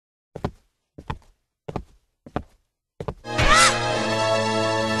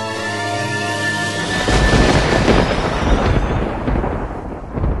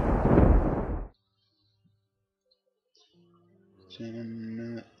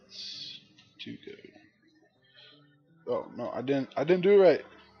To go. Oh no, I didn't do it right.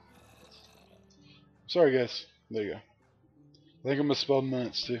 Sorry guys. There you go. I think I misspelled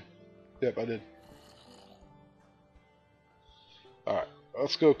minutes too. Yep, I did. Alright,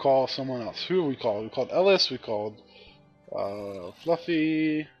 let's go call someone else. Who we called? We called Ellis, we called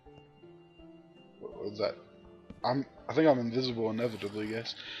Fluffy. What was that? I think I'm invisible inevitably,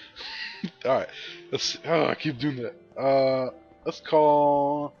 guys. Alright. Let's I keep doing that. Let's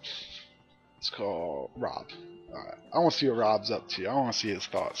call Rob. Alright. I wanna see what Rob's up to. I wanna see his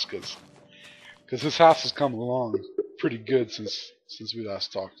thoughts, cause his house has come along pretty good since we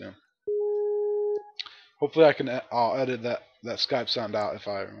last talked to him. Hopefully I'll edit that Skype sound out if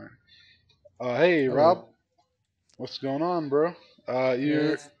I remember. Hey Hello. Rob, what's going on, bro?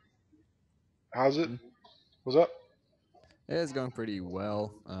 Yes. How's it? What's up? Yeah, it's going pretty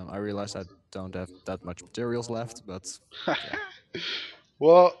well. I realized I don't have that much materials left, but yeah.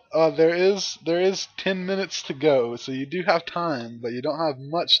 Well, there is 10 minutes to go, so you do have time, but you don't have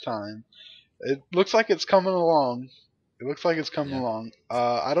much time. It looks like it's coming along.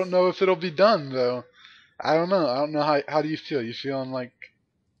 I don't know if it'll be done though. I don't know. How do you feel? You feeling like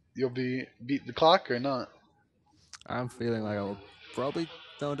you'll beat the clock or not? I'm feeling like I'll probably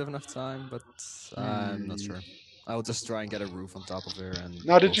don't have enough time, but I'm not sure. I'll just try and get a roof on top of here, and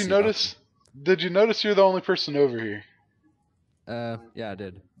Now, we'll see about did you notice you're the only person over here? yeah, I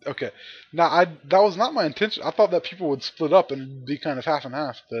did. Okay. Now, that was not my intention. I thought that people would split up and be kind of half and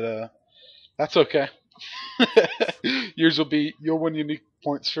half, but that's okay. You'll win unique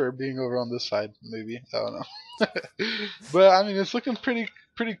points for being over on this side, maybe. I don't know. But I mean, it's looking pretty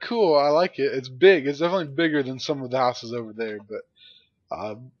cool. I like it. It's big. It's definitely bigger than some of the houses over there, but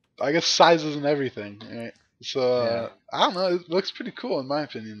I guess sizes and everything. Right? So Yeah. I don't know. It looks pretty cool in my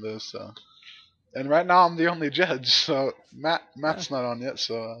opinion, though. So, and right now I'm the only judge. So Matt's not on yet.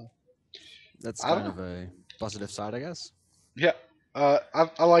 So That's I don't kind know. of a positive side, I guess. Yeah. I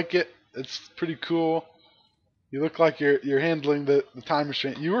like it. It's pretty cool. You look like you're handling the time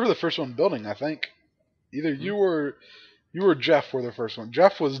restraint. You were the first one building, I think. Either Hmm? you or Jeff were the first one.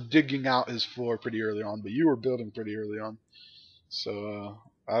 Jeff was digging out his floor pretty early on, but you were building pretty early on. So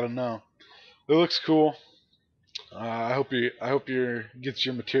I don't know. It looks cool. I hope you get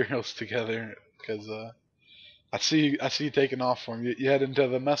your materials together because I see you taking off for him. You head into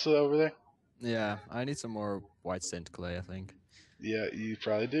the mesa over there. Yeah, I need some more white sand clay, I think. Yeah, you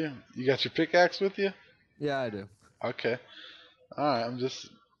probably do. You got your pickaxe with you? Yeah, I do. Okay. All right. I'm just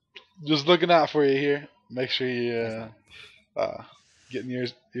looking out for you here. Make sure you Thanks, man. uh getting your.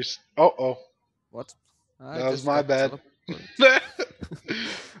 Oh, What? I that was just my got bad. teleported.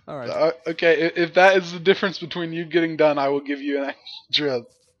 All right. Okay, if that is the difference between you getting done, I will give you an extra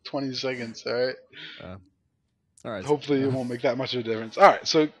 20 seconds. All right. Uh, all right. Hopefully, it won't make that much of a difference. All right.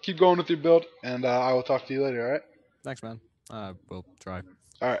 So keep going with your build, and I will talk to you later. All right. Thanks, man. I will try.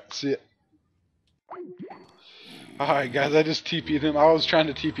 All right. See ya. All right, guys. I just TP'd him. I was trying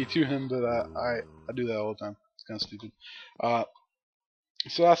to TP to him, but I do that all the time. It's kind of stupid. Uh,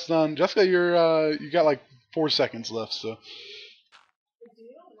 so that's done. Jessica, you got like 4 seconds left. So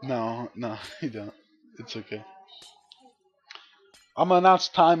no, you don't. It's okay. I'm gonna announce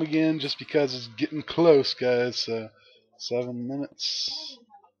time again just because it's getting close, guys. 7 minutes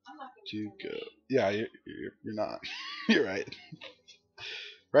to go. Yeah, you're not. You're right.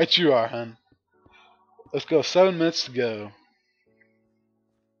 Right, you are, hun. Let's go. 7 minutes to go.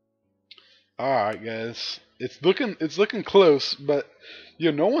 All right, guys. It's looking close, but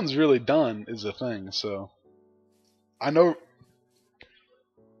no one's really done is the thing. So I know.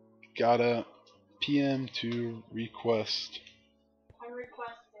 Gotta PM to request.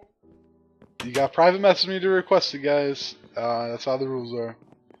 You got private message me to request it, guys. That's how the rules are.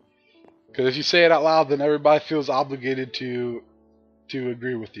 Because if you say it out loud, then everybody feels obligated to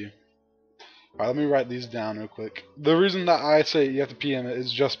agree with you. Alright, let me write these down real quick. The reason that I say you have to PM it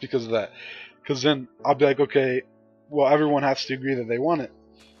is just because of that. Because then I'll be like, okay, well, everyone has to agree that they want it.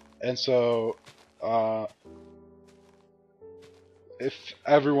 And so, so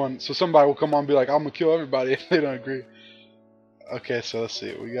somebody will come on and be like, I'm gonna kill everybody if they don't agree. Okay, so let's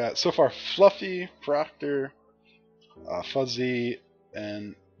see. We got so far Fluffy, Proctor, Fuzzy,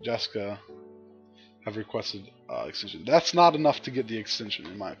 and Jessica have requested extension. That's not enough to get the extension,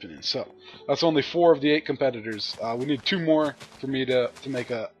 in my opinion. So that's only 4 of the 8 competitors. We need 2 more for me to make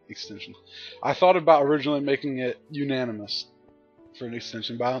a extension. I thought about originally making it unanimous for an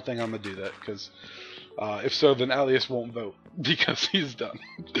extension, but I don't think I'm gonna do that because if so, then Elias won't vote because he's done.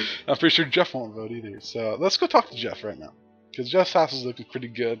 I'm pretty sure Jeff won't vote either. So let's go talk to Jeff right now because Jeff's house is looking pretty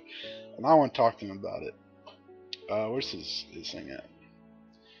good, and I want to talk to him about it. Where's his thing at?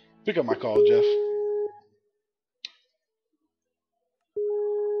 Pick up my call, Jeff.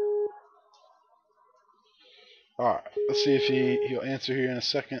 Alright, let's see if he'll answer here in a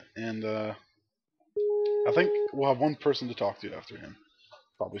second, and I think we'll have one person to talk to after him.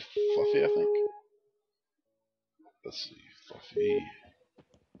 Probably Fluffy, I think. Let's see, Fluffy.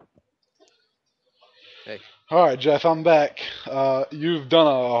 Hey. Alright, Jeff, I'm back. You've done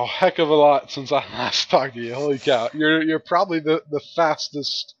a heck of a lot since I last talked to you. Holy cow. You're probably the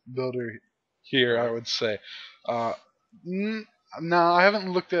fastest builder here, I would say. No, I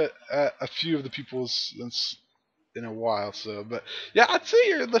haven't looked at a few of the people's since in a while, so but yeah, I'd say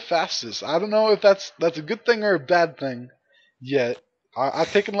you're the fastest. I don't know if that's a good thing or a bad thing yet.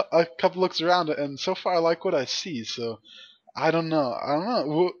 I've taken a couple looks around it, and so far I like what I see. So I don't know. I don't know.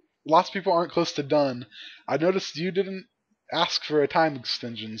 Well, lots of people aren't close to done. I noticed you didn't ask for a time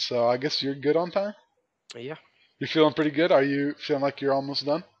extension, so I guess you're good on time. Yeah. You're feeling pretty good. Are you feeling like you're almost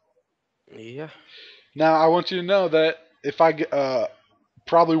done? Yeah. Now I want you to know that if I get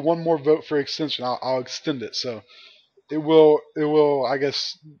probably one more vote for extension, I'll extend it. So it will I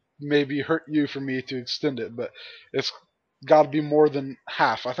guess maybe hurt you for me to extend it, but it's got to be more than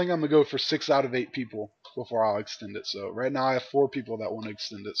half. I think I'm gonna go for 6 out of 8 people before I'll extend it. So right now I have 4 people that want to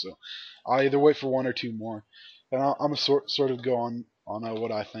extend it, so I'll either wait for 1 or 2 more, and I'm gonna sort of go on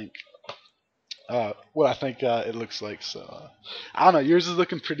what I think. It looks like. So I don't know. Yours is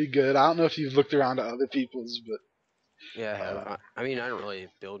looking pretty good. I don't know if you've looked around at other people's, but Yeah, I have. I mean, I don't really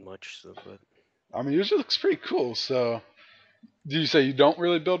build much, so, but I mean yours looks pretty cool. So do you say you don't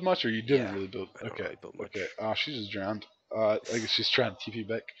really build much, or you didn't yeah, really build? I don't Okay, really build much. okay. She just drowned. I guess she's trying to TP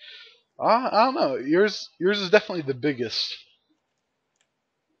back. I don't know. Yours is definitely the biggest.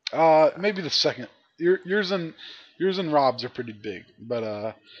 Maybe the second. Yours and Rob's are pretty big,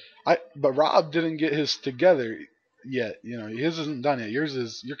 but but Rob didn't get his together yet. You know, his isn't done yet. Yours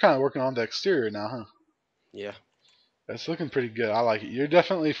is. You're kind of working on the exterior now, huh? Yeah. That's looking pretty good. I like it. You're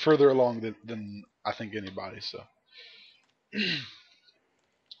definitely further along than I think anybody. So.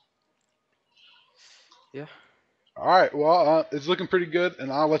 Yeah. All right. Well, it's looking pretty good,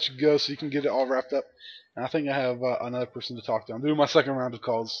 and I'll let you go so you can get it all wrapped up. And I think I have another person to talk to. I'm doing my second round of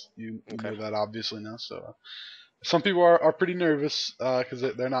calls. You Okay. know that obviously now. So some people are pretty nervous because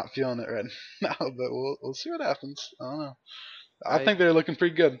they're not feeling it right now. But we'll see what happens. I don't know. I think they're looking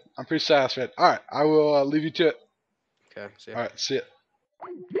pretty good. I'm pretty satisfied. All right. I will leave you to it. Okay. See ya. All right. See ya.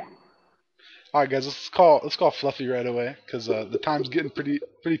 All right, guys. Let's call Fluffy right away because the time's getting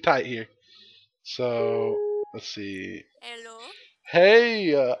pretty tight here. So let's see. Hello.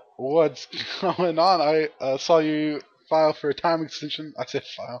 Hey, what's going on? I saw you file for a time extension. I said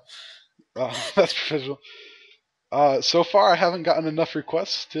file. That's professional. So far I haven't gotten enough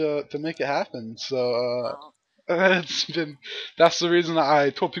requests to make it happen. So Wow. that's the reason I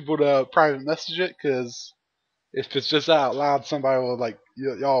told people to private message it, because if it's just out loud, somebody will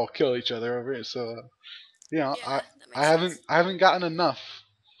y'all kill each other over it. So Yeah, that I makes sense. haven't gotten enough.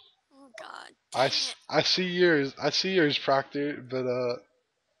 Oh God, dang it. I see yours, Proctor, but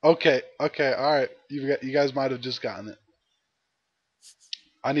okay, all right. You guys might have just gotten it.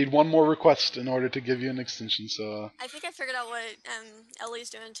 I need one more request in order to give you an extension. So I think I figured out what Ellie's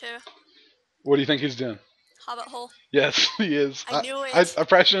doing too. what do you think he's doing? Hobbit hole. Yes, he is. I knew it. I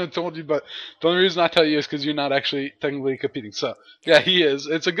probably shouldn't have told you, but the only reason I tell you is because you're not actually technically competing. So yeah, he is.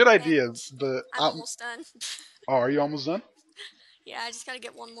 It's a good idea, And but I'm almost done. oh, are you almost done? Yeah, I just gotta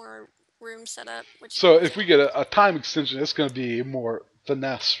get one more room set up. Which So if we get a time extension, it's going to be more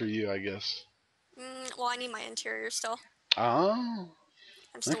finesse for you, I guess. well, I need my interior still. Oh.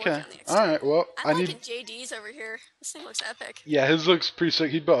 I'm still Okay. working on the exterior. All right. Well, I'm liking JD's over here. This thing looks epic. Yeah, his looks pretty sick.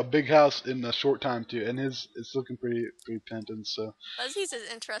 He built a big house in a short time too, and it's looking pretty pimpin'. So Fuzzy's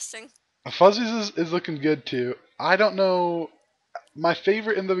is interesting. Fuzzy's is looking good too. I don't know my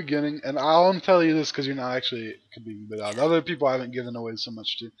favorite in the beginning, and I'll only tell you this because you're not actually competing, but the other people I haven't given away so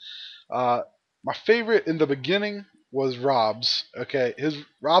much to. My favorite in the beginning was Rob's. Okay,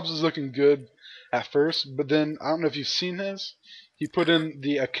 Rob's is looking good at first, but then I don't know if you've seen his. He put in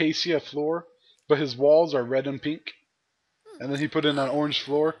the acacia floor, but his walls are red and pink, and then he put in an orange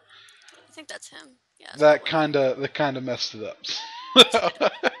floor. I think that's him. Yeah. That kind of messed it up.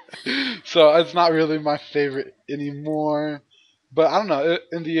 So it's not really my favorite anymore. But I don't know.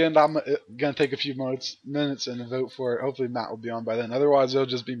 In the end, I'm gonna take a few minutes and vote for it. Hopefully, Matt will be on by then. Otherwise, it'll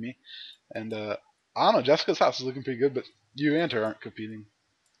just be me. And I don't know. Jessica's house is looking pretty good, but you and her aren't competing.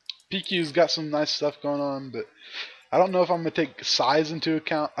 PQ's got some nice stuff going on, but I don't know if I'm gonna take size into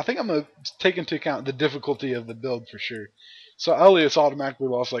account. I think I'm gonna take into account the difficulty of the build for sure. So Elliot's automatically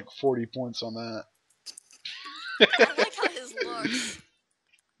lost like 40 points on that. I like how his looks.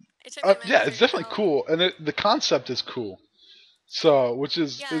 took me a minute Yeah, to it's figure it definitely out. cool, and the concept is cool. So, which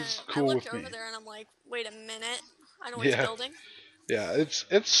is Yeah, I cool looked with me. over there and I'm like, wait a minute. I know what he's Yeah, building. yeah, it's.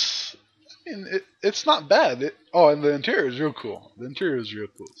 I mean, it's not bad. And the interior is real cool. The interior is real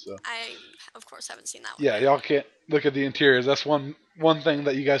cool. So I, of course, haven't seen that one yeah, yet. y'all can't look at the interiors. That's one thing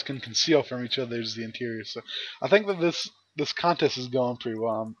that you guys can conceal from each other is the interior. So I think that this contest is going pretty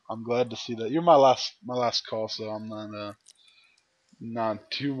well. I'm glad to see that. You're my last call, so I'm not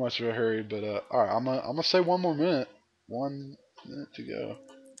too much of a hurry. But all right, I'm gonna say 1 more minute. 1 minute to go.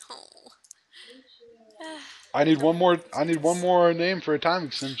 Oh. I need one more. I need one Goodness. more name for a time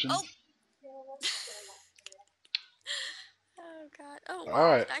extension. Oh. Oh god. Oh All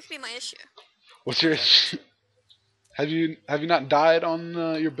wow, right. that could be my issue. What's your? Have you not died on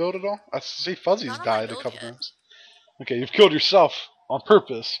your build at all? I see Fuzzy's Not on my died a build couple yet. times. Okay, you've killed yourself on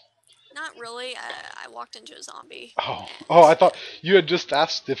purpose. Not really. I walked into a zombie. Oh, And I thought you had just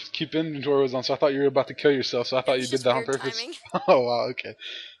asked if keep inventory was on, so I thought you were about to kill yourself. So I it thought you was did just that on weird purpose. timing. Oh wow, okay.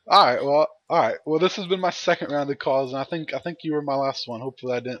 All right. Well, this has been my second round of calls, and I think you were my last one.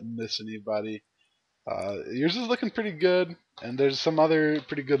 Hopefully, I didn't miss anybody. Yours is looking pretty good, and there's some other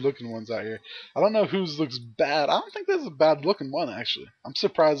pretty good looking ones out here. I don't know whose looks bad. I don't think there's a bad looking one actually. I'm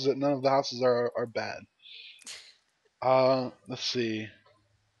surprised that none of the houses are bad. Let's see.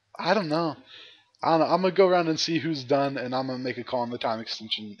 I don't know. I'm gonna go around and see who's done, and I'm gonna make a call on the time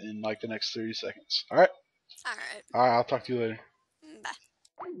extension in like the next 30 seconds. All right. Alright. All right. I'll talk to you later. Bye.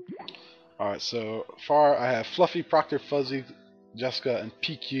 All right. So far, I have Fluffy, Proctor, Fuzzy, Jessica, and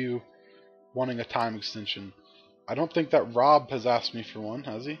PQ wanting a time extension. I don't think that Rob has asked me for one,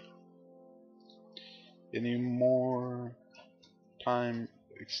 has he? Any more time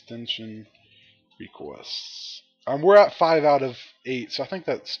extension requests? We're at 5 out of 8, so I think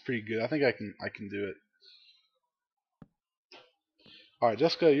that's pretty good. I think I can do it. All right,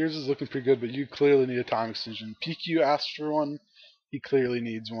 Jessica, yours is looking pretty good, but you clearly need a time extension. PQ asked for one. He clearly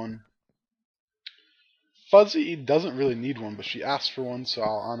needs one. Fuzzy doesn't really need one, but she asked for one, so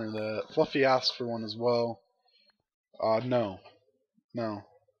I'll honor that. Fluffy asked for one as well. No. No.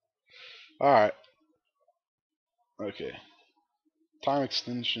 Alright. Okay. Time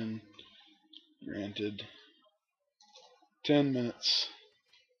extension granted. 10 minutes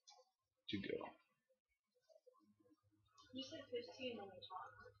to go. You said 15 when we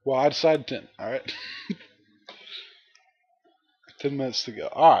talked. Well, I decided 10, alright? 10 minutes to go.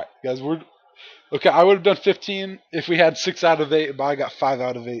 Alright, guys, okay, I would have done 15 if we had 6 out of 8, but I got 5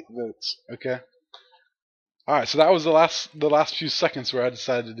 out of 8 votes, okay? Alright, so that was the last few seconds where I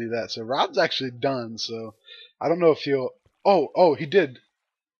decided to do that. So Rob's actually done, so I don't know if he'll... Oh, he did.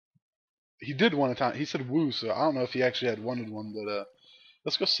 He did one time. He said woo, so I don't know if he actually had wanted one, but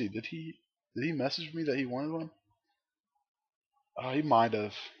let's go see. Did he message me that he wanted one? Oh, he might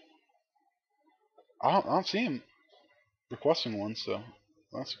have. I don't see him requesting one, so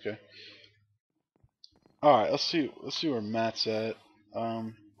that's okay. Alright, let's see where Matt's at.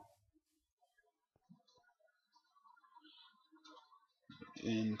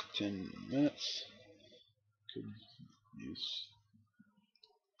 In 10 minutes. Could use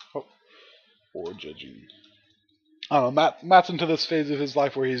hope or judging. I don't know, Matt's into this phase of his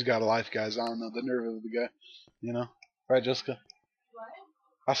life where he's got a life, guys. I don't know, the nerve of the guy. You know? Right, Jessica? What?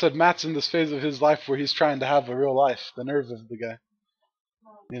 I said Matt's in this phase of his life where he's trying to have a real life. The nerve of the guy.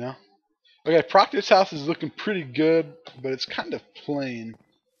 You know? Okay, Proctor's house is looking pretty good, but it's kind of plain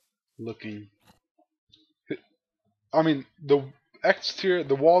looking. I mean, the exterior,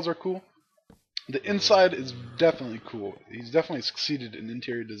 the walls are cool. The inside is definitely cool. He's definitely succeeded in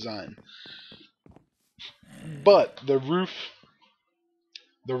interior design. But the roof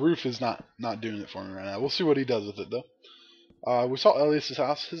is not doing it for me right now. We'll see what he does with it though. We saw Elias's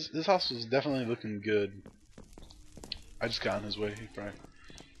house. His house was definitely looking good. I just got in his way. He probably.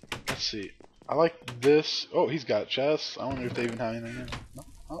 Let's see. I like this. Oh, he's got chests. I wonder if they even have anything in.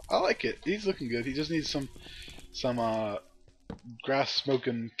 No, I like it. He's looking good. He just needs some grass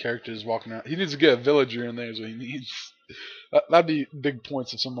smoking characters walking around. He needs to get a villager in there. Is what he needs. That'd be big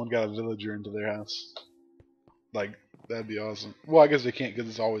points if someone got a villager into their house. Like that'd be awesome. Well, I guess they can't because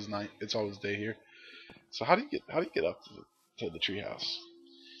it's always night. It's always day here. So how do you get up to the treehouse?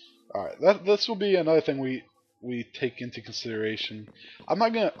 All right, this will be another thing we take into consideration. I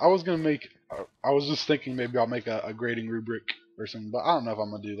was just thinking maybe I'll make a grading rubric or something, but I don't know if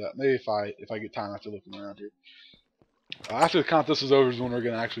I'm gonna do that. Maybe if I get time after looking around here. After the contest is over is when we're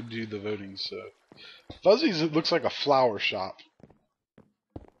gonna actually do the voting. So Fuzzy's it looks like a flower shop,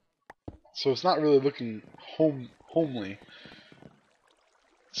 so it's not really looking homely.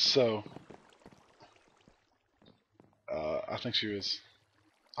 So I think she was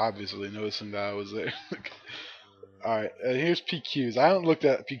obviously noticing that I was there. Alright, here's PQs. I haven't looked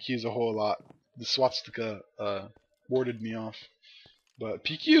at PQs a whole lot. The swastika warded me off. But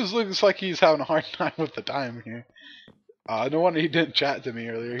PQs looks like he's having a hard time with the time here. No wonder he didn't chat to me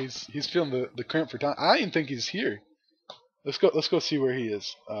earlier. He's feeling the cramp for time. I didn't think he's here. Let's go see where he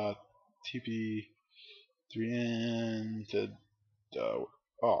is. TP 3N to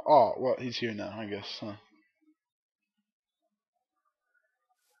well, he's here now, I guess, huh?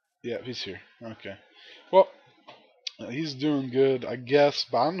 Yeah, he's here. Okay. Well, he's doing good, I guess,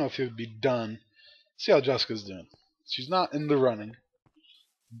 but I don't know if he'll be done. See how Jessica's doing. She's not in the running,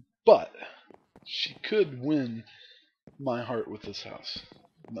 but she could win my heart with this house.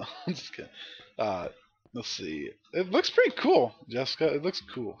 No, I'm just kidding. Let's see. It looks pretty cool, Jessica. It looks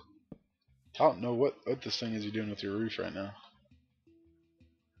cool. I don't know what this thing is you're doing with your roof right now.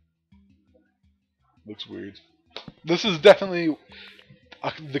 Looks weird. This is definitely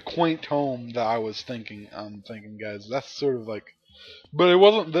the quaint home that I was thinking. I'm thinking, guys. That's sort of like, but it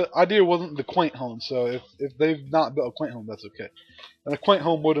wasn't. The idea wasn't the quaint home. So if they've not built a quaint home, that's okay. And a quaint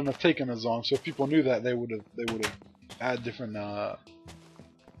home wouldn't have taken as long. So if people knew that, they would have had different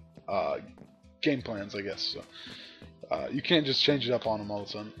game plans, I guess. So you can't just change it up on them all of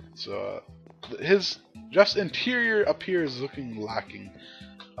a sudden. So his just interior up here is looking lacking.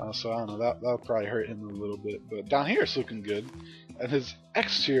 So I don't know, that'll probably hurt him a little bit. But down here it's looking good. And his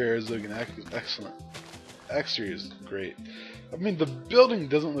exterior is looking excellent. Exterior is great. I mean, the building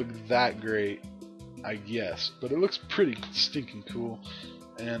doesn't look that great, I guess, but it looks pretty stinking cool.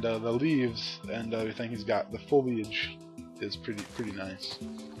 And the leaves and everything he's got, the foliage is pretty nice.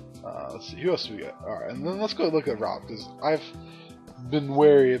 Let's see, who else do we got? Alright, and then let's go look at Rob, because I've been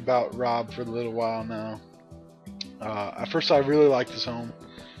wary about Rob for a little while now. At first I really liked his home.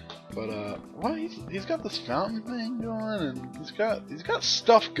 But well, he's got this fountain thing going, and he's got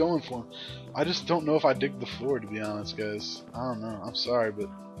stuff going for him. I just don't know if I dig the floor, to be honest, guys. I don't know. I'm sorry, but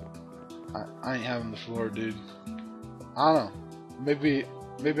I ain't having the floor, dude. I don't know. Maybe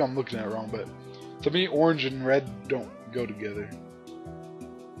I'm looking at it wrong, but to me, orange and red don't go together.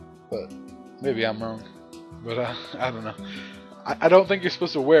 But maybe I'm wrong. But I don't know. I don't think you're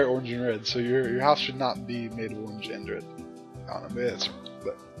supposed to wear orange and red, so your house should not be made of orange and red. I don't know. Maybe that's.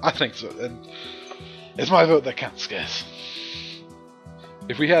 But I think so, and it's my vote that counts, guys.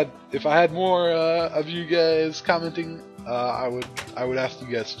 If I had more of you guys commenting, I would ask you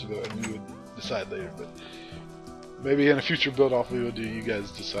guys to vote, and we would decide later. But maybe in a future build-off, we will do you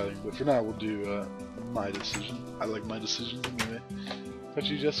guys deciding. But for now, we'll do my decision. I like my decisions anyway. But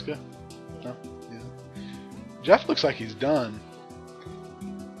you, Jessica? No? Yeah. Jeff looks like he's done.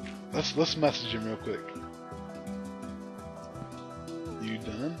 Let's message him real quick. You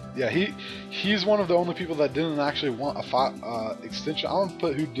done? Yeah, he's one of the only people that didn't actually want a extension. I'm gonna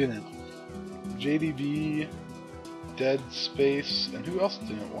put who didn't. JDB, Dead Space, and who else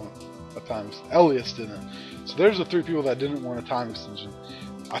didn't want a time extension? Elias didn't. So there's the 3 people that didn't want a time extension.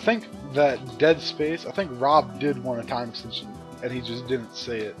 I think that Dead Space, I think Rob did want a time extension, and he just didn't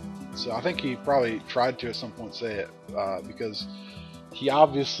say it. So I think he probably tried to at some point say it, because he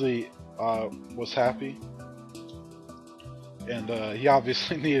obviously was happy. And he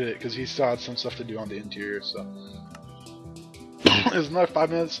obviously needed it because he still had some stuff to do on the interior. So there's another 5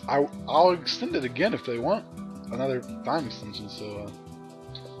 minutes. I'll extend it again if they want another time extension. So,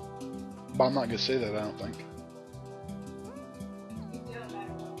 but I'm not gonna say that. I don't think.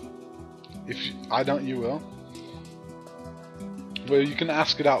 If I don't, you will. Well, you can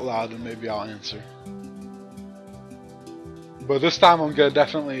ask it out loud and maybe I'll answer. But this time I'm gonna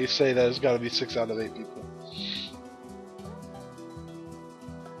definitely say that it's got to be 6 out of 8 people.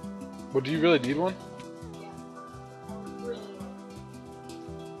 Well, do you really need one?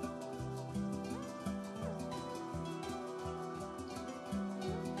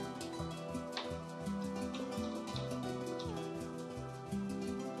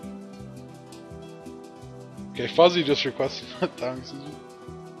 Okay, Fuzzy just requested a time extension.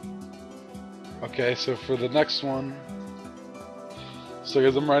 Okay, so for the next one, so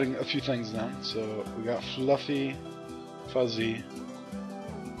guys, I'm writing a few things down. So we got Fluffy, Fuzzy,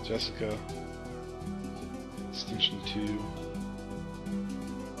 Jessica, extension 2.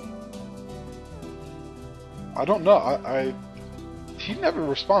 I don't know. He never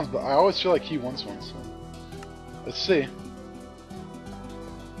responds, but I always feel like he wants one. So let's see.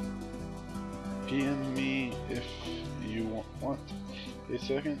 PM me if you want a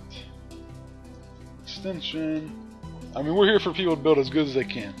second extension. I mean, we're here for people to build as good as they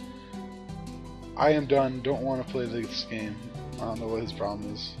can. I am done. Don't want to play this game. I don't know what his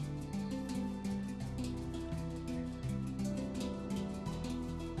problem is.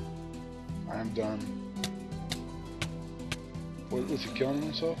 I'm done. What, was he killing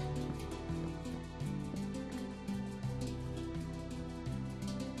himself?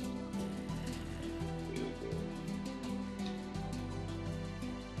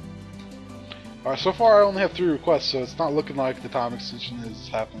 Alright, so far I only have 3 requests, so it's not looking like the time extension is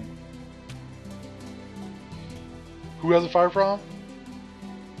happening. Who has a fire problem?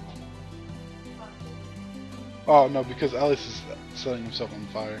 Oh no, because Ellis is setting himself on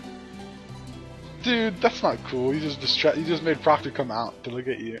fire. Dude, that's not cool. You just made Proctor come out to look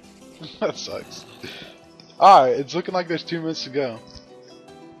at you. That sucks. Alright, it's looking like there's 2 minutes to go.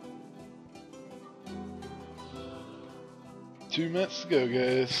 2 minutes to go,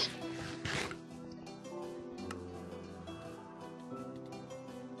 guys.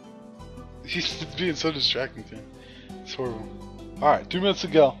 He's being so distracting to him. It's horrible. Alright, 2 minutes to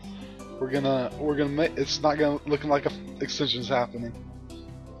go. We're gonna make, it's not gonna looking like a extension's happening.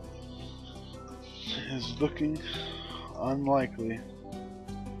 It's looking unlikely.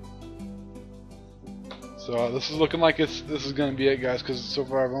 So this is looking like this is gonna be it, guys, because so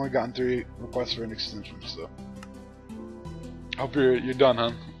far I've only gotten 3 requests for an extension, so hope you're done,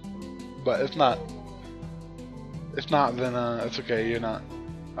 huh? But if not then it's okay, you're not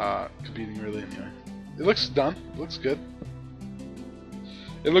competing really anyway. It looks done. It looks good.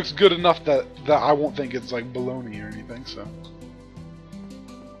 It looks good enough that I won't think it's like baloney or anything, so.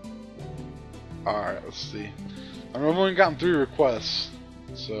 Alright, let's see. I've only gotten 3 requests,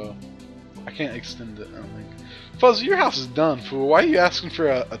 so I can't extend it, I don't think. Fuzz, your house is done, fool. Why are you asking for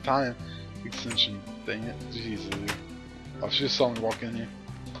a time extension? Dang it. Jesus. Oh, she just saw me walk in here.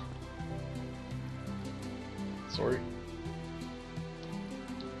 Sorry.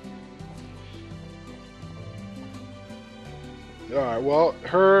 Alright, well,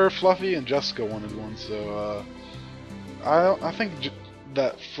 her, Fluffy, and Jessica wanted one, so I think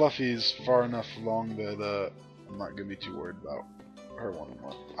that Fluffy's far enough along that I'm not gonna be too worried about her wanting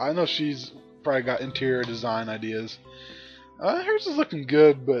one. I know she's probably got interior design ideas. Hers is looking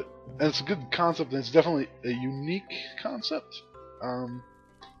good, but and it's a good concept, and it's definitely a unique concept. But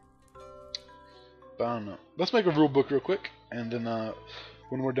I don't know. Let's make a rule book real quick, and then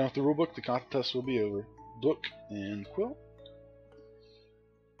when we're done with the rule book, the contest will be over. Book and quill.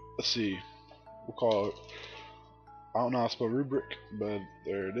 Let's see. We'll call it. I don't know how to spell rubric, but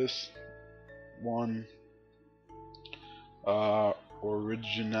there it is. 1.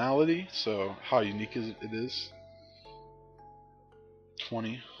 Originality. So how unique it is.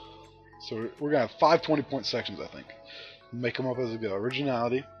 20. So we're gonna have 5 20-point sections, I think. Make them up as we go.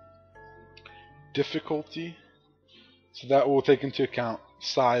 Originality. Difficulty. So that will take into account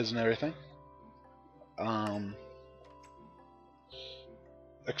size and everything.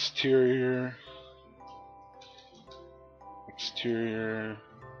 Exterior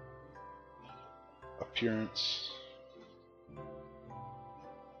appearance,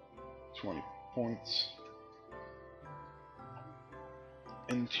 20 points.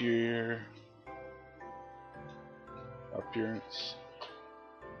 Interior appearance,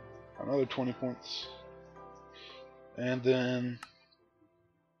 another 20 points. And then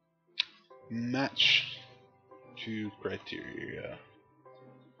match to criteria.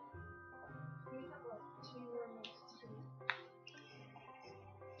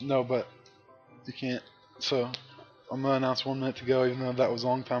 No, but you can't. So I'm gonna announce 1 minute to go, even though that was a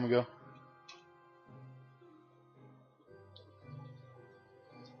long time ago.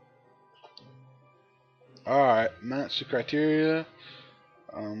 Alright, match the criteria.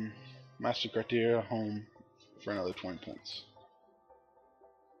 Match the criteria, home for another 20 points.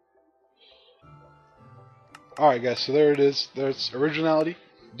 Alright guys, so there it is. There's originality,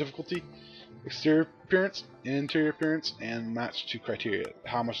 difficulty, exterior appearance, interior appearance, and match to criteria.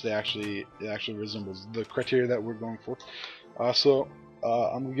 How much it actually resembles the criteria that we're going for. So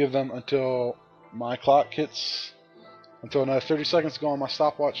I'm gonna give them until my clock hits, until another 30 seconds to go on my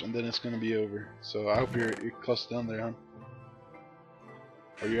stopwatch, and then it's gonna be over. So I hope you're close down there, hon.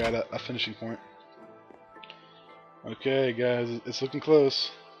 Or you're at a finishing point. Okay, guys, it's looking close.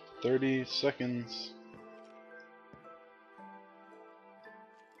 30 seconds.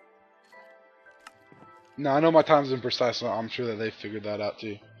 Now I know my time's imprecise, so I'm sure that they figured that out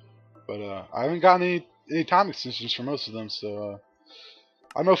too. But I haven't gotten any time extensions for most of them, so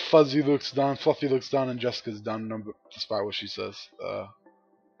I know Fuzzy looks done, Fluffy looks done, and Jessica's done, despite what she says.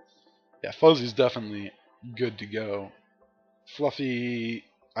 Yeah, Fuzzy's definitely good to go. Fluffy,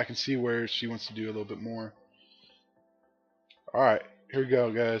 I can see where she wants to do a little bit more. Alright, here we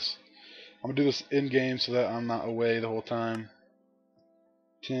go, guys. I'm gonna do this in game so that I'm not away the whole time.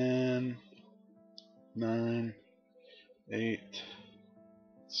 10, 9, 8,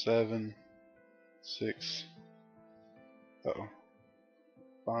 7, 6. Uh-oh.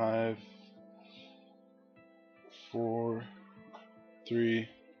 5, 4, 3,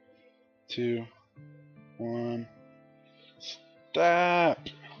 2, 1. Stop!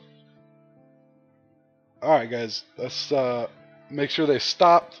 Alright guys, let's make sure they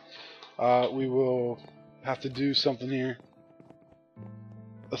stopped. We will have to do something here.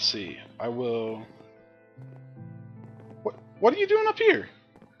 Let's see. I will... What are you doing up here?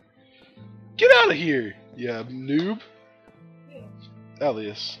 Get out of here, you noob.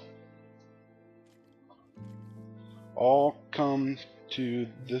 Elias. All come to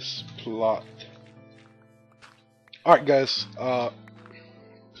this plot. Alright guys,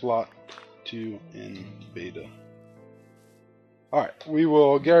 plot 2 in beta. Alright, we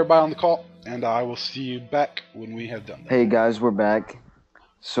will get everybody on the call, and I will see you back when we have done that. Hey guys, we're back.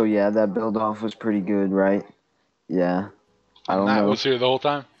 So yeah, that build off was pretty good, right? Yeah. I don't Matt know. was here the whole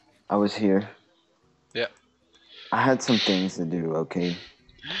time? I was here. Yeah. I had some things to do, okay?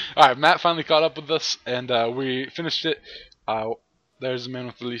 Alright, Matt finally caught up with us, and we finished it. There's the man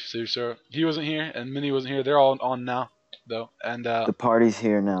with the leaf server. He wasn't here, and Minnie wasn't here. They're all on now, though. And the party's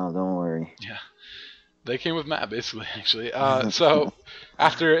here now, don't worry. yeah. They came with Matt, basically, actually. So,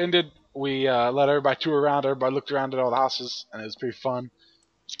 after it ended, we let everybody tour around. Everybody looked around at all the houses, and it was pretty fun.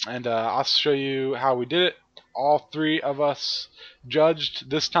 And I'll show you how we did it. All 3 of us judged.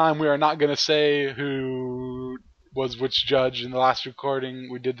 This time, we are not going to say who was which judge. In the last recording,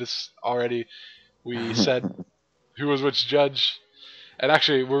 we did this already. We said who was which judge. And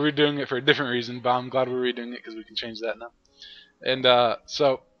actually, we're redoing it for a different reason, but I'm glad we're redoing it because we can change that now. And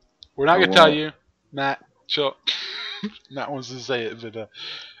so, we're not going to tell you. Matt, chill. Matt wants to say it, but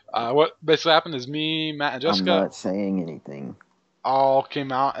what basically happened is me, Matt, and Jessica I'm not saying anything. all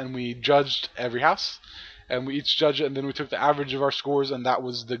came out and we judged every house, and we each judged it, and then we took the average of our scores, and that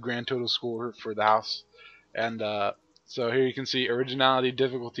was the grand total score for the house. And so here you can see originality,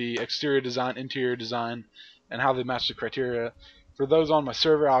 difficulty, exterior design, interior design, and how they match the criteria. For those on my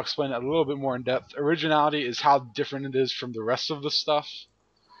server, I'll explain it a little bit more in depth. Originality is how different it is from the rest of the stuff,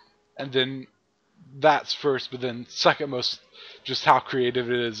 and then that's first, but then second most, just how creative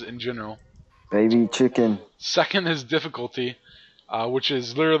it is in general. Baby chicken. Second is difficulty, which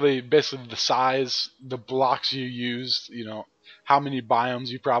is literally basically the size, the blocks you used, you know, how many biomes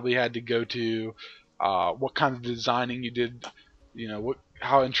you probably had to go to, what kind of designing you did, you know,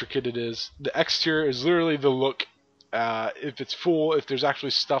 how intricate it is. The exterior is literally the look, if it's full, if there's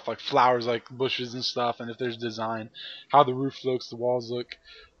actually stuff like flowers, like bushes and stuff, and if there's design, how the roof looks, the walls look.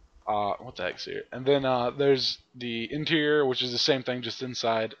 What the heck's here? And then there's the interior, which is the same thing, just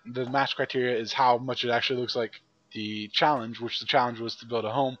inside. The match criteria is how much it actually looks like the challenge, which the challenge was to build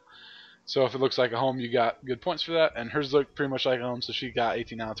a home. So if it looks like a home, you got good points for that. And hers looked pretty much like a home, so she got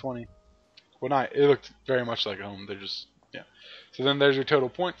 18 out of 20. Well, not, it looked very much like a home. They're just, yeah. So then there's your total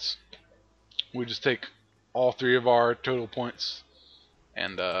points. We just take all 3 of our total points,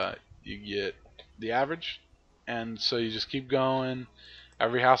 and you get the average. And so you just keep going.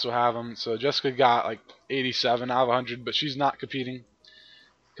 Every house will have them. So Jessica got like 87 out of 100, but she's not competing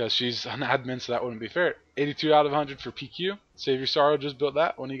because she's an admin, so that wouldn't be fair. 82 out of 100 for PQ. Save Your Sorrow just built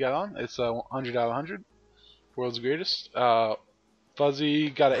that when he got on. It's 100 out of 100. World's greatest.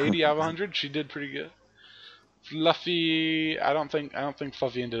 Fuzzy got an 80 out of 100. She did pretty good. Fluffy, I don't think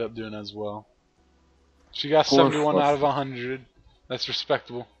Fluffy ended up doing as well. She got 71 out of 100. That's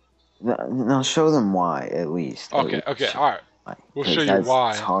respectable. Now show them why, at least. Okay, alright. We'll show you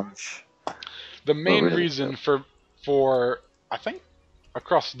why. Harsh. The main reason for I think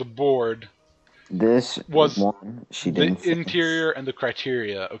across the board this was one she the didn't finish. interior and the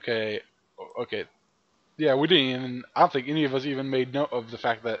criteria. Okay. Yeah, we didn't even. I don't think any of us even made note of the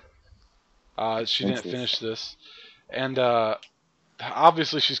fact that she didn't finish this, and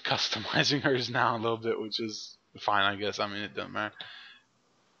obviously she's customizing hers now a little bit, which is fine, I guess. I mean, it doesn't matter.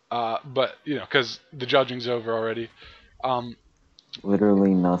 But you know, because the judging's over already.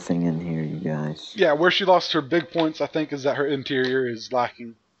 Literally nothing in here, you guys. Yeah, where she lost her big points, I think, is that her interior is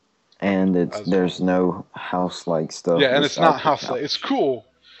lacking. And there's no house-like stuff. Yeah, and it's not house-like. It's cool,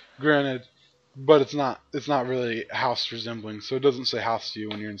 granted, but it's not really house resembling. So it doesn't say house to you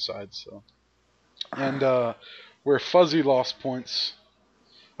when you're inside. So, and where Fuzzy lost points,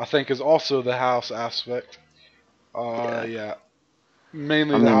 I think, is also the house aspect. Yeah.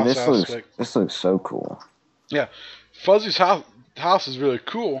 Mainly the house aspect. This looks so cool. Yeah, Fuzzy's house is really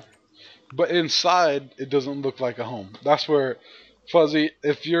cool, but inside it doesn't look like a home. That's where Fuzzy,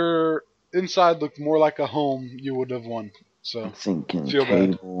 if your inside looked more like a home, you would have won. So I'm thinking feel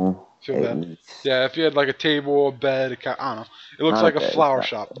table. Feel At bad. least. Yeah, if you had like a table, a bed, I don't know. It looks Not like a bad, flower not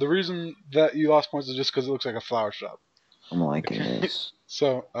shop. The reason that you lost points is just because it looks like a flower shop. I'm liking this.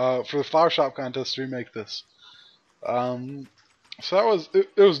 So, for the flower shop contest, remake this. So that was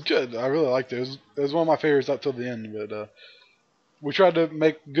it was good. I really liked it. It was one of my favorites up till the end. But we tried to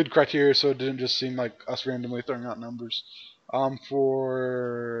make good criteria so it didn't just seem like us randomly throwing out numbers.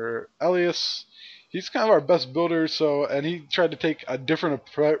 For Elias, he's kind of our best builder. And he tried to take a different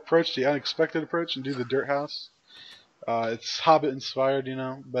approach, the unexpected approach, and do the dirt house. It's Hobbit inspired,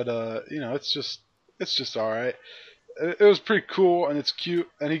 but it's just all right. It was pretty cool and it's cute,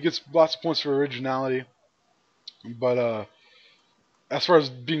 and he gets lots of points for originality. But as far as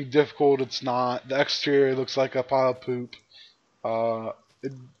being difficult, it's not. The exterior looks like a pile of poop. Uh,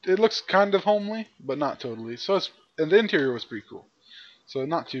 it looks kind of homely, but not totally. And the interior was pretty cool, so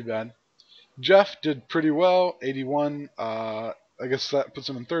not too bad. Jeff did pretty well, 81. I guess that puts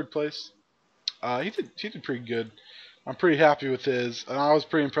him in third place. He did pretty good. I'm pretty happy with his, and I was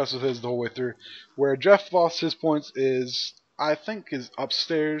pretty impressed with his the whole way through. Where Jeff lost his points is, I think, his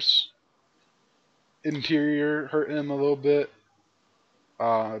upstairs interior hurt him a little bit.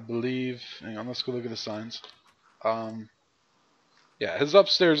 I believe. Hang on, let's go look at the signs. Yeah, his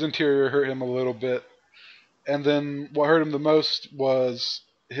upstairs interior hurt him a little bit, and then what hurt him the most was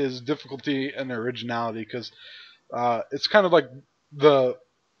his difficulty and originality, because it's kind of like the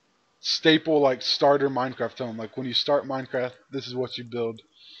staple like starter Minecraft home. Like when you start Minecraft, this is what you build.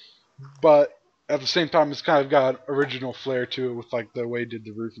 But at the same time, it's kind of got original flair to it with like the way he did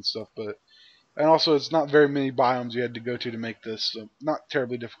the roof and stuff. And also, it's not very many biomes you had to go to make this, so not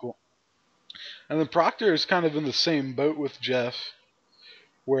terribly difficult. And then Proctor is kind of in the same boat with Jeff,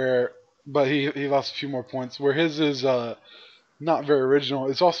 but he lost a few more points. Where his is not very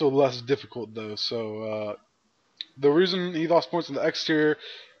original. It's also less difficult though. So the reason he lost points in the exterior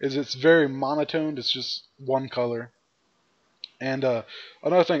is it's very monotoned. It's just one color. And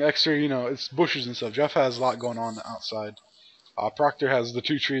another thing, exterior, it's bushes and stuff. Jeff has a lot going on outside. Proctor has the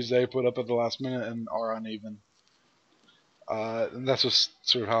 2 trees they put up at the last minute and are uneven. And that's just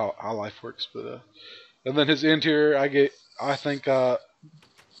sort of how life works. But and then his interior, I think all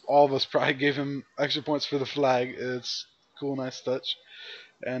of us probably gave him extra points for the flag. It's cool, nice touch.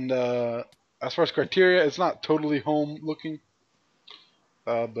 And as far as criteria, it's not totally home looking.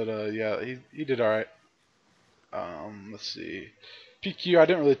 But yeah, he did alright. Let's see. PQ, I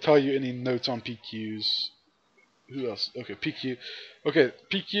didn't really tell you any notes on PQs. Who else? Okay, PQ. Okay,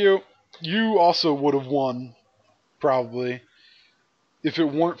 PQ, you also would have won, probably, if it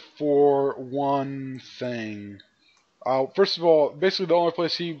weren't for one thing. First of all, basically the only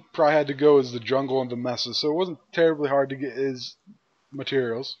place he probably had to go is the jungle and the messes, so it wasn't terribly hard to get his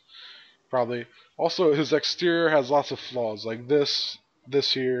materials, probably. Also, his exterior has lots of flaws, like this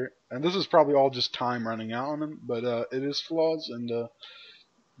here, and this is probably all just time running out on him, but it is flaws, and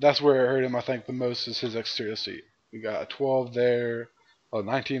that's where it hurt him, I think, the most is his exterior. See, we got a 12 there, a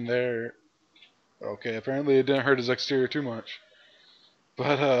 19 there. Okay, apparently it didn't hurt his exterior too much.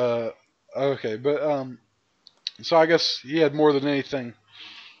 But, okay, but, so I guess he had more than anything.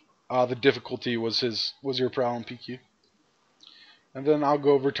 The difficulty was your problem, PQ. And then I'll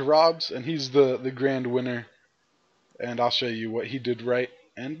go over to Rob's, and he's the grand winner. And I'll show you what he did right.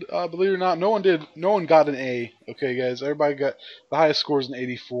 And believe it or not, no one got an A. Okay, guys, everybody got the highest score is an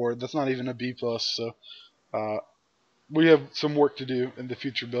 84. That's not even a B plus. So we have some work to do in the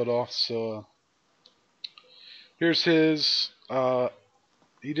future build-offs. So here's his.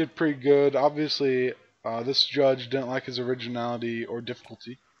 He did pretty good. Obviously, this judge didn't like his originality or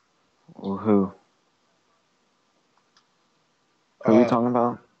difficulty. Well, who? Who are we talking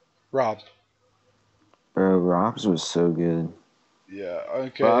about? Rob. Bro, Rob's was so good. Yeah,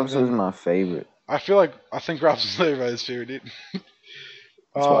 okay. Rob's was my favorite. I think Rob's was everybody's favorite, dude.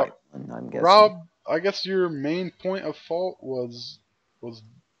 That's why I'm guessing. Rob, I guess your main point of fault was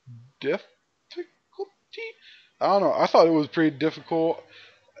difficulty? I don't know. I thought it was pretty difficult,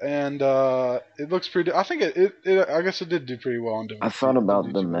 and it looks pretty. I think I guess it did do pretty well on difficulty. I thought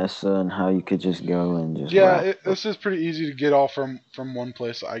about the Mesa and how you could just go and just. Yeah, this is pretty easy to get all from one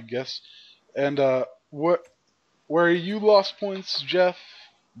place, I guess. And where you lost points,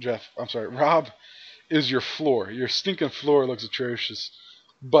 Rob, is your floor. Your stinking floor looks atrocious.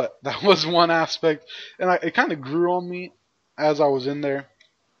 But that was one aspect, and it kind of grew on me as I was in there.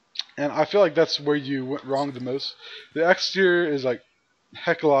 And I feel like that's where you went wrong the most. The exterior is like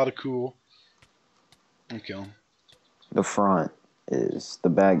heck a lot of cool. Okay. The front is the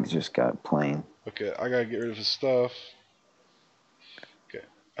bag just got plain. Okay, I gotta get rid of his stuff. Okay,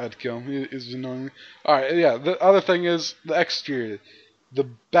 I had to kill him. He's annoying me. Alright, yeah, the other thing is the exterior. The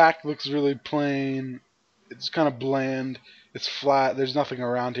back looks really plain. It's kind of bland. It's flat. There's nothing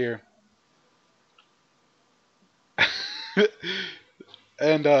around here.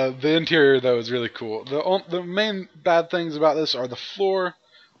 And the interior, though, is really cool. The main bad things about this are the floor,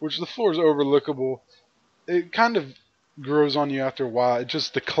 which the floor is overlookable. It kind of grows on you after a while. It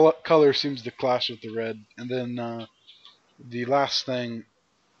just the color seems to clash with the red. And then the last thing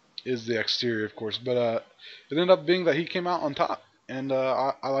is the exterior, of course. But it ended up being that he came out on top, and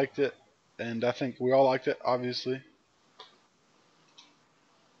I liked it, and I think we all liked it, obviously.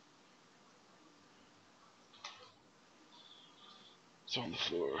 It's on the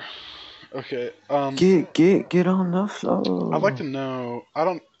floor. Okay. Get on the floor. I'd like to know. I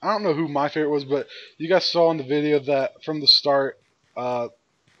don't know who my favorite was, but you guys saw in the video that from the start,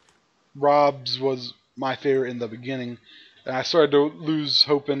 Rob's was my favorite in the beginning, and I started to lose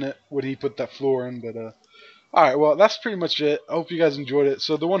hope in it when he put that floor in. But all right, well that's pretty much it. I hope you guys enjoyed it.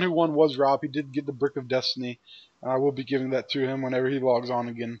 So the one who won was Rob. He did get the Brick of Destiny. I will be giving that to him whenever he logs on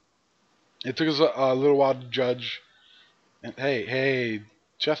again. It took us a little while to judge. And hey,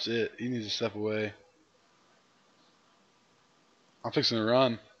 Jeff's it. He needs to step away. I'm fixing to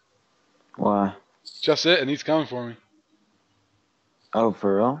run. Why? Jeff's it, and he's coming for me. Oh,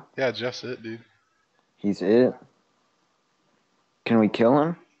 for real? Yeah, Jeff's it, dude. He's it? Can we kill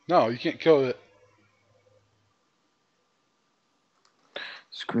him? No, you can't kill it.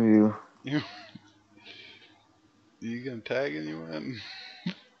 Screw You gonna tag anyone?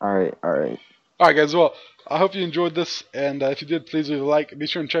 Alright. Alright, guys, well, I hope you enjoyed this, and if you did, please leave a like. Be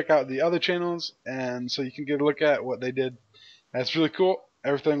sure and check out the other channels, and so you can get a look at what they did. That's really cool.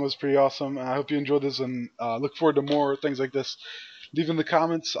 Everything was pretty awesome. I hope you enjoyed this, and look forward to more things like this. Leave in the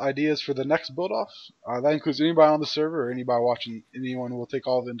comments ideas for the next build-off. That includes anybody on the server or anybody watching. Anyone will take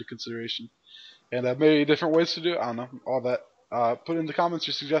all of it into consideration. And maybe different ways to do it. I don't know. All that. Put in the comments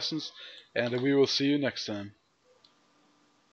your suggestions, and we will see you next time.